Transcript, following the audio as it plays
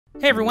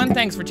Hey everyone,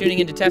 thanks for tuning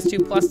in to Test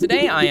Tube Plus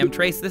today. I am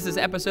Trace. This is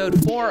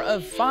episode 4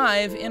 of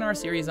 5 in our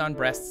series on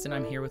breasts, and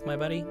I'm here with my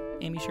buddy,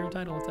 Amy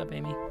Title. What's up,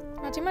 Amy?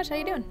 Not too much. How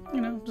you doing?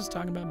 You know, just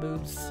talking about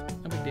boobs.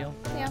 No big deal.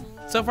 Yeah.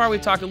 So far,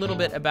 we've talked a little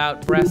bit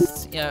about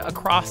breasts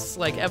across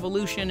like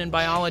evolution and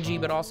biology,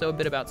 but also a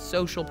bit about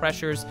social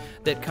pressures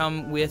that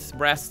come with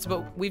breasts.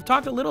 But we've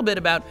talked a little bit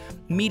about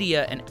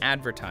media and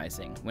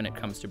advertising when it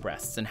comes to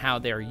breasts and how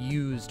they're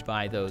used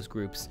by those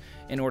groups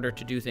in order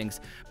to do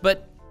things.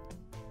 But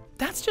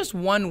that's just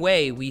one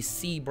way we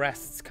see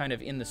breasts kind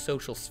of in the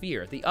social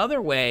sphere. The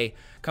other way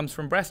comes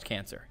from breast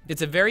cancer.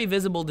 It's a very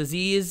visible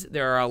disease.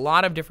 There are a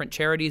lot of different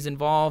charities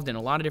involved and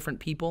a lot of different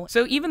people.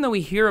 So even though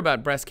we hear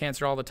about breast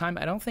cancer all the time,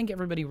 I don't think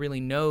everybody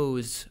really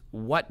knows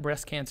what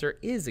breast cancer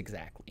is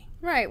exactly.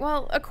 Right.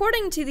 Well,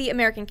 according to the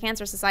American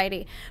Cancer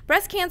Society,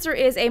 breast cancer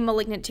is a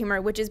malignant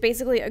tumor, which is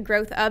basically a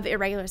growth of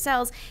irregular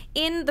cells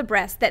in the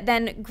breast that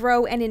then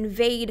grow and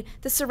invade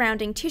the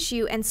surrounding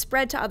tissue and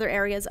spread to other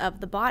areas of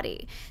the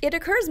body. It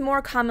occurs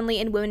more commonly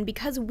in women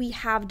because we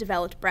have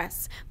developed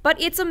breasts, but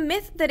it's a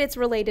myth that it's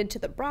related to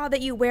the bra that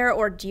you wear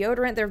or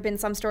deodorant. There have been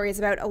some stories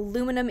about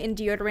aluminum in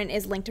deodorant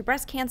is linked to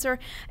breast cancer.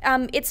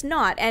 It's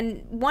not,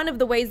 and one of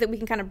the ways that we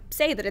can kind of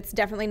say that it's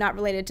definitely not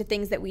related to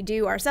things that we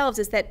do ourselves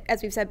is that,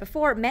 as we've said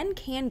before, men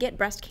can get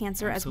breast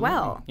cancer as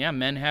well. Yeah,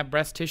 men have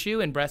breast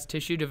tissue, and breast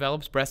tissue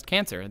develops breast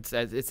cancer. It's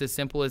as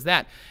simple as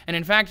that. And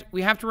in fact,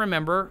 we have to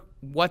remember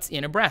what's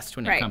in a breast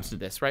when it comes to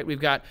this, right? We've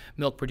got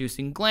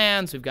milk-producing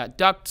glands, we've got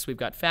ducts, we've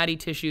got fatty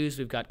tissues,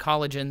 we've got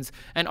collagens,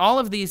 and all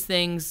of these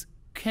things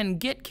can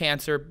get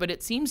cancer, but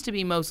it seems to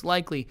be most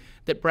likely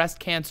that breast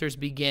cancers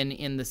begin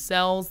in the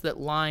cells that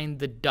line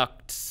the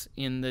ducts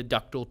in the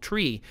ductal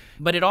tree.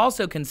 But it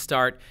also can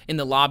start in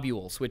the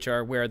lobules, which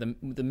are where the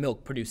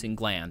milk-producing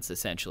glands,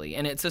 essentially.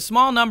 And it's a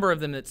small number of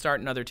them that start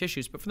in other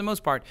tissues, but for the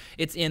most part,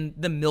 it's in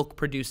the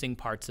milk-producing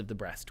parts of the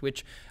breast,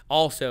 which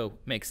also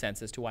makes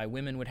sense as to why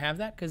women would have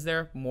that, because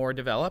they're more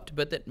developed,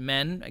 but that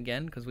men,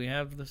 again, because we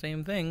have the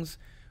same things,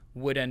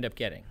 would end up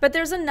getting. But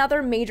there's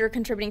another major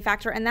contributing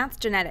factor, and that's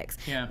genetics.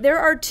 Yeah. There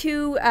are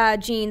two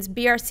genes,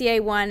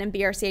 BRCA1 and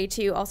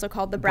BRCA2, also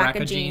called the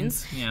BRCA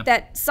genes,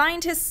 that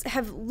scientists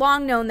have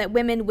long known that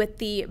women with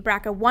the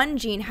BRCA1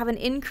 gene have an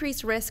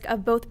increased risk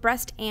of both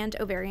breast and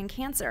ovarian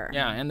cancer.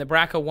 Yeah, and the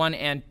BRCA1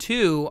 and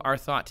 2 are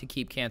thought to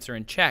keep cancer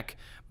in check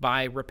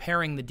by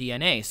repairing the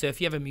DNA. So if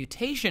you have a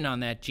mutation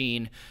on that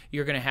gene,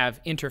 you're going to have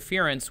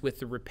interference with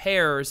the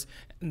repairs,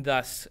 and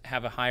thus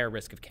have a higher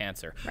risk of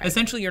cancer. Right.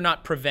 Essentially, you're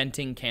not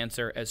preventing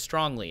cancer as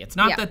strongly. It's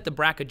not that the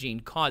BRCA gene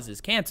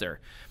causes cancer.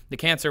 The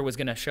cancer was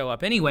going to show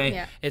up anyway.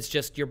 Yeah. It's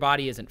just your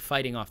body isn't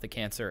fighting off the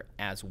cancer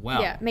as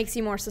well. Yeah, it makes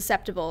you more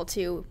susceptible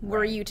to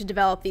were you to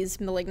develop these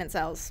malignant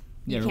cells.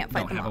 You can't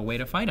fight them have a way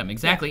to fight them.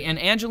 Exactly. Yeah.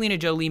 And Angelina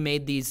Jolie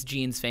made these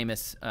genes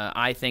famous,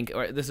 I think,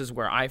 or this is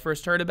where I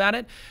first heard about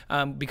it,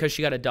 because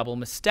she got a double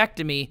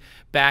mastectomy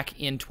back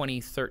in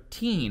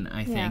 2013,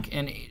 I think. Yeah.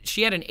 And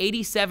she had an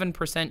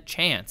 87%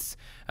 chance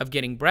of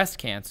getting breast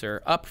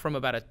cancer, up from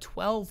about a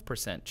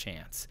 12%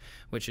 chance,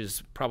 which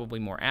is probably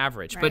more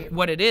average. Right. But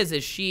what it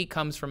is she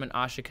comes from an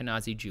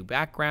Ashkenazi Jew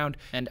background,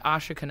 and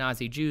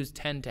Ashkenazi Jews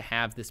tend to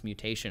have this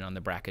mutation on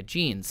the BRCA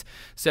genes.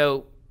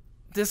 So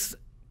this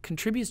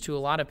contributes to a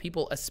lot of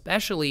people,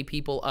 especially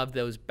people of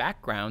those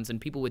backgrounds and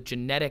people with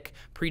genetic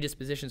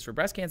predispositions for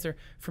breast cancer,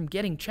 from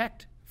getting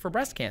checked for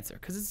breast cancer,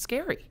 because it's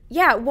scary.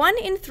 Yeah, 1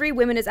 in 3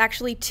 women is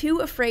actually too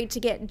afraid to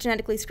get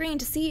genetically screened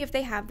to see if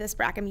they have this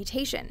BRCA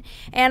mutation.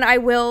 And I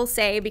will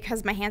say,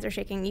 because my hands are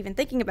shaking even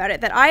thinking about it,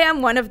 that I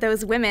am one of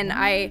those women.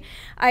 I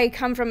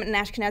come from an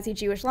Ashkenazi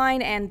Jewish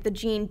line, and the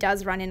gene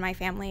does run in my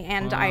family,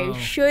 and I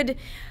should.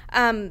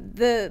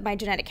 My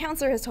genetic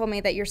counselor has told me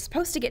that you're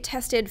supposed to get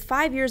tested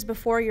 5 years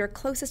before your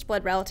closest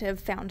blood relative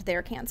found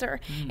their cancer.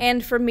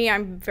 And for me,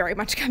 I'm very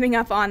much coming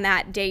up on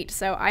that date,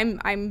 so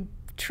I'm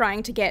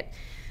trying to get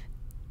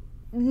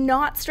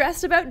not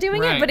stressed about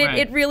doing it, but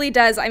it really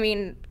does,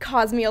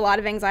 cause me a lot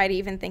of anxiety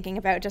even thinking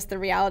about just the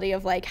reality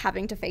of like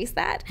having to face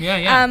that.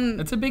 Yeah.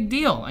 It's a big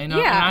deal. I know.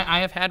 Yeah. And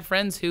I have had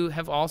friends who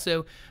have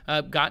also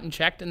gotten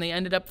checked and they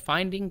ended up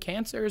finding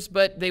cancers,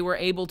 but they were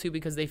able to,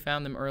 because they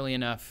found them early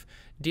enough,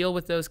 deal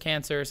with those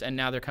cancers, and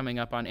now they're coming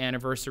up on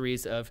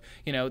anniversaries of,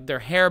 their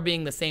hair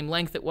being the same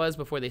length it was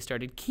before they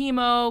started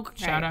chemo.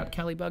 Shout out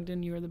Kelly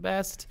Bugden, you are the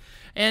best.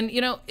 And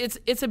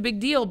it's a big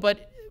deal,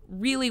 but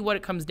really what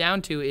it comes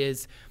down to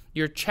is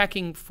you're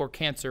checking for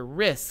cancer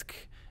risk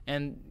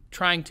and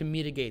trying to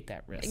mitigate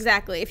that risk.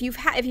 Exactly. If you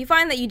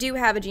find that you do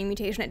have a gene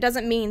mutation, it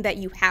doesn't mean that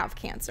you have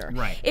cancer.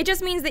 Right. It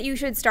just means that you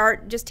should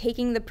start just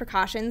taking the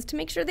precautions to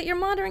make sure that you're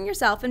monitoring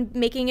yourself and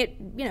making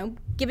it,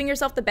 giving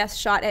yourself the best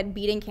shot at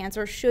beating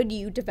cancer should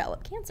you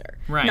develop cancer.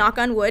 Right. Knock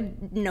on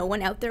wood, no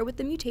one out there with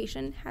the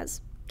mutation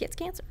gets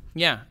cancer.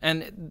 Yeah,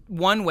 and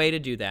one way to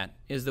do that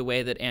is the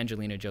way that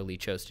Angelina Jolie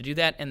chose to do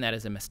that, and that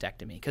is a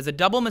mastectomy. Because a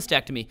double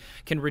mastectomy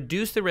can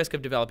reduce the risk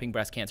of developing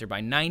breast cancer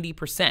by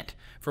 90%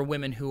 for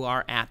women who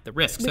are at the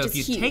risk. So if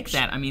you take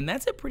that,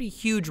 that's a pretty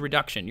huge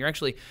reduction. You're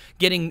actually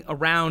getting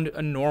around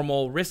a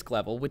normal risk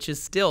level, which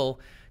is still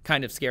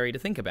kind of scary to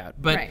think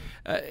about. But,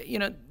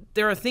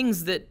 there are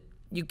things that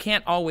you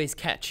can't always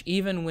catch,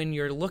 even when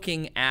you're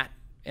looking at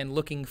and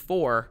looking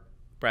for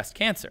breast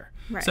cancer.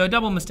 Right. So a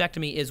double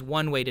mastectomy is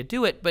one way to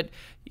do it, but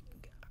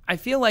I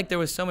feel like there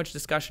was so much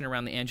discussion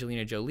around the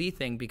Angelina Jolie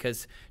thing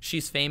because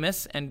she's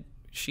famous and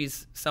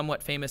she's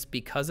somewhat famous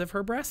because of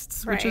her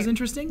breasts, which is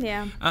interesting.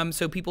 Yeah.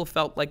 So people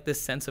felt like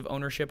this sense of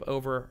ownership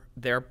over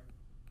their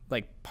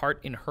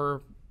part in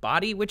her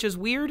body, which is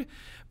weird.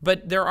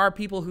 But there are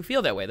people who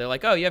feel that way. They're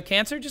like, oh, you have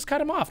cancer? Just cut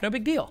them off. No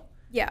big deal.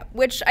 Yeah,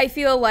 which I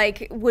feel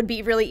like would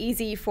be really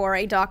easy for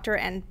a doctor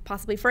and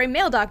possibly for a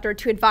male doctor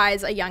to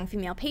advise a young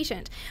female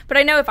patient. But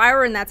I know if I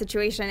were in that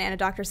situation and a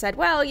doctor said,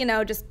 well,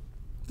 just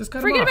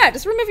forget about it,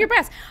 just remove your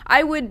breast,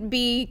 I would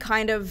be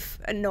kind of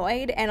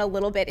annoyed and a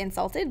little bit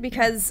insulted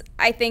because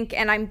I think,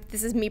 and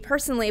this is me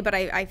personally, but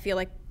I feel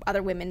like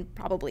other women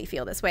probably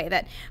feel this way,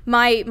 that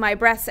my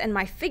breasts and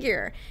my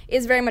figure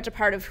is very much a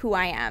part of who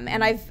I am.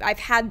 And I've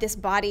had this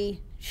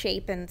body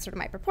shape and sort of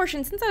my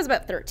proportions since I was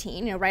about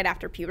 13, right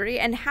after puberty,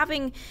 and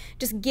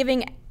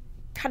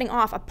cutting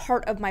off a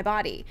part of my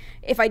body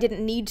if I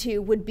didn't need to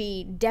would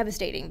be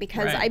devastating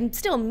because I'm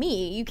still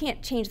me. You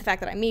can't change the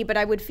fact that I'm me, but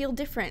I would feel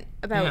different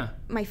about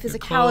my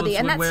physicality,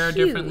 and that's wear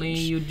huge. Differently.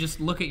 You just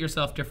look at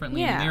yourself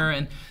differently in the mirror,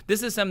 and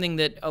this is something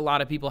that a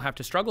lot of people have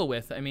to struggle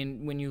with. I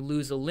mean, when you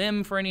lose a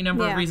limb for any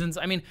number of reasons,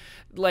 I mean,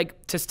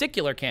 like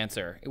testicular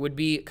cancer, it would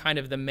be kind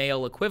of the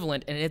male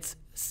equivalent, and it's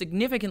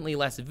significantly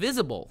less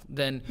visible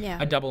than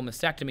a double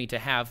mastectomy to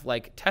have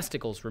like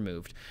testicles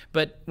removed.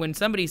 But when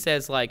somebody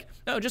says like,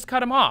 no, just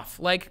cut them off,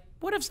 like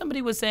what if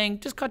somebody was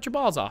saying, just cut your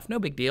balls off, no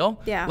big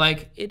deal? Yeah.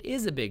 Like it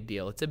is a big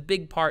deal. It's a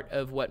big part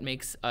of what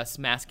makes us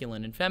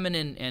masculine and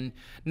feminine, and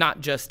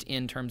not just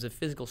in terms of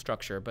physical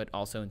structure, but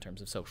also in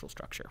terms of social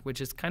structure,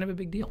 which is kind of a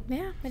big deal.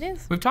 Yeah, it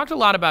is. We've talked a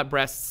lot about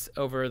breasts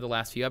over the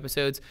last few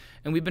episodes,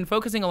 and we've been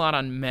focusing a lot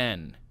on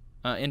men.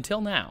 Until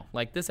now.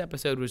 Like this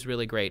episode was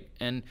really great.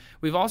 And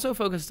we've also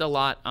focused a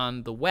lot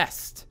on the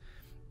West.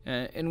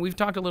 And we've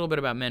talked a little bit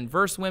about men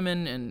versus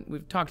women, and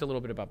we've talked a little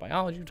bit about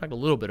biology. We've talked a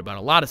little bit about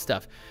a lot of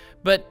stuff.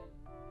 But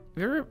have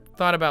you ever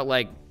thought about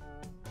like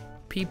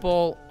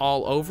people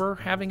all over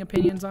having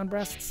opinions on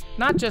breasts?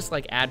 Not just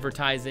like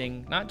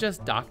advertising, not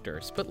just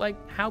doctors, but like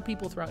how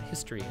people throughout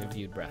history have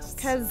viewed breasts.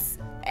 Because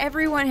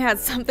everyone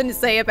has something to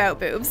say about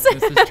boobs.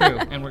 This is true,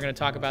 and we're going to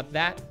talk about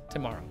that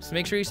tomorrow. So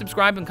make sure you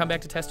subscribe and come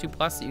back to Test Tube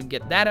Plus so you can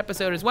get that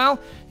episode as well.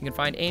 You can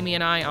find Amy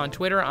and I on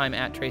Twitter. I'm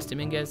at Trace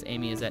Dominguez.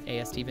 Amy is at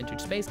AST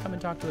Vintage Space. Come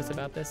and talk to us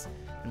about this,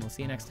 and we'll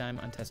see you next time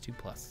on Test Tube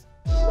Plus.